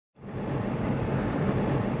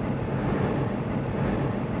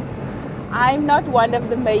I'm not one of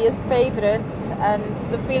the mayor's favorites, and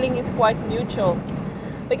the feeling is quite mutual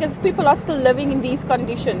because people are still living in these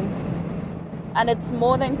conditions, and it's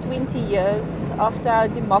more than 20 years after our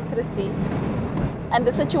democracy, and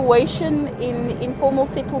the situation in informal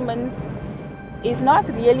settlements is not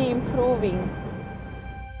really improving.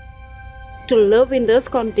 To live in this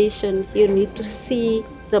condition, you need to see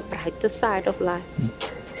the brighter side of life,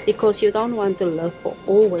 because you don't want to live for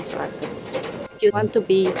always like this. You want to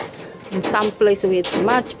be in some place where it's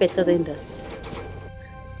much better than this.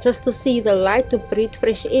 Just to see the light, to breathe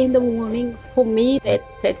fresh air in the morning, for me, that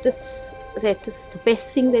is the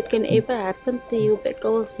best thing that can ever happen to you,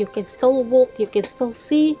 because you can still walk, you can still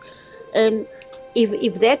see, and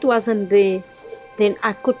if that wasn't there, then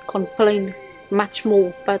I could complain much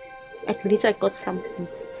more, but at least I got something.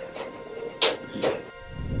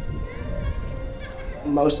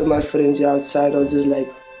 Most of my friends outside are just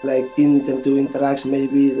like in them doing drugs.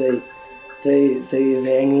 Maybe they're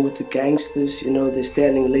hanging with the gangsters, you know, they're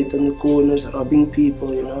standing late on the corners, robbing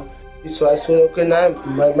people, you know. So I said, okay, now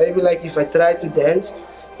maybe like if I try to dance,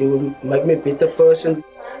 it will make me a better person.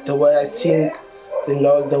 The way I think, you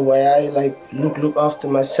know, the way I like look after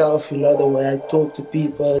myself, you know, the way I talk to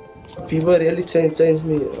people. People really change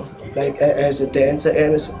me, you know, like as a dancer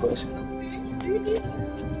and as a person.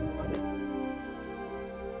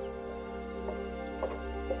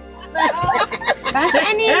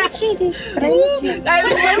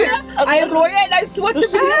 I rooi en hy swat te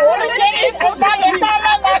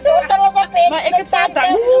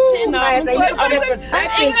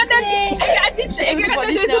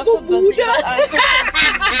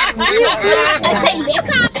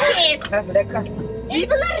Wie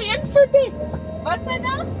wil er reën so dit? Wat sy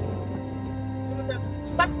nou?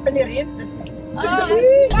 Stap in die reën.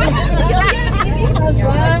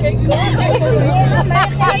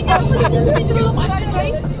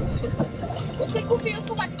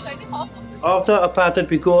 After apartheid,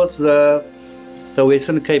 because the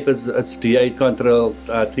Western Cape it's DA controlled,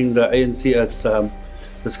 I think the ANC is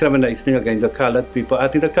discriminating against the coloured people. I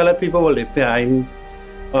think the coloured people were left behind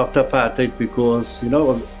after apartheid because, you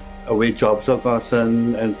know, where jobs are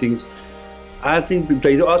concerned and things. I think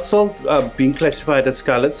they are also being classified as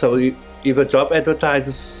coloured, so if a job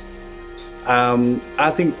advertises,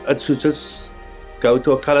 I think it should just go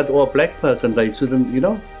to a coloured or a black person. They shouldn't, you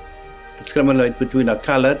know, discriminate between a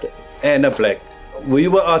coloured and a black. We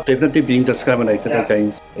are definitely being discriminated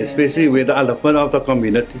against, especially with the development of the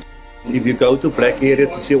communities. If you go to black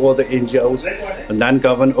areas to see all the NGOs and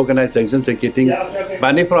non-government organizations are getting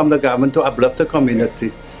money from the government to uplift the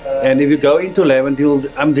community. And if you go into Lavender Hill,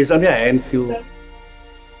 there's only a handful.